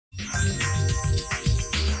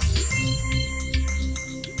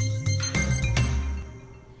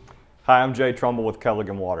Hi, I'm Jay Trumbull with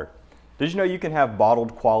Culligan Water. Did you know you can have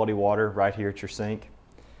bottled quality water right here at your sink?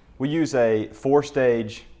 We use a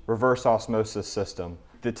 4-stage reverse osmosis system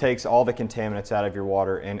that takes all the contaminants out of your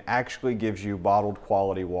water and actually gives you bottled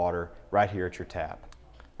quality water right here at your tap.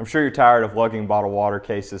 I'm sure you're tired of lugging bottled water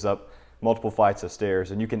cases up multiple flights of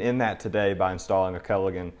stairs, and you can end that today by installing a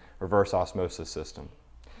Culligan reverse osmosis system.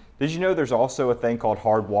 Did you know there's also a thing called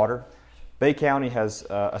hard water? Bay County has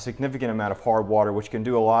a significant amount of hard water which can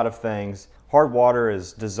do a lot of things. Hard water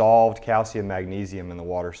is dissolved calcium magnesium in the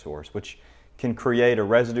water source, which can create a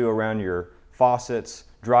residue around your faucets,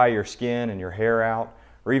 dry your skin and your hair out,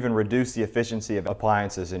 or even reduce the efficiency of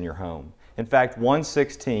appliances in your home. In fact,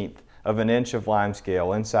 1/16 of an inch of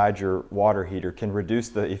limescale inside your water heater can reduce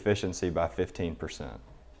the efficiency by 15%.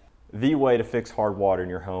 The way to fix hard water in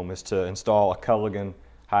your home is to install a Culligan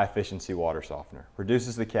high-efficiency water softener.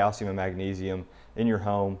 Reduces the calcium and magnesium in your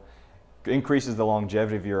home, increases the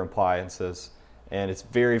longevity of your appliances, and it's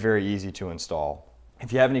very, very easy to install.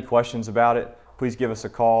 If you have any questions about it, please give us a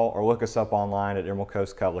call or look us up online at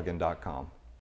emeraldcoastculligan.com.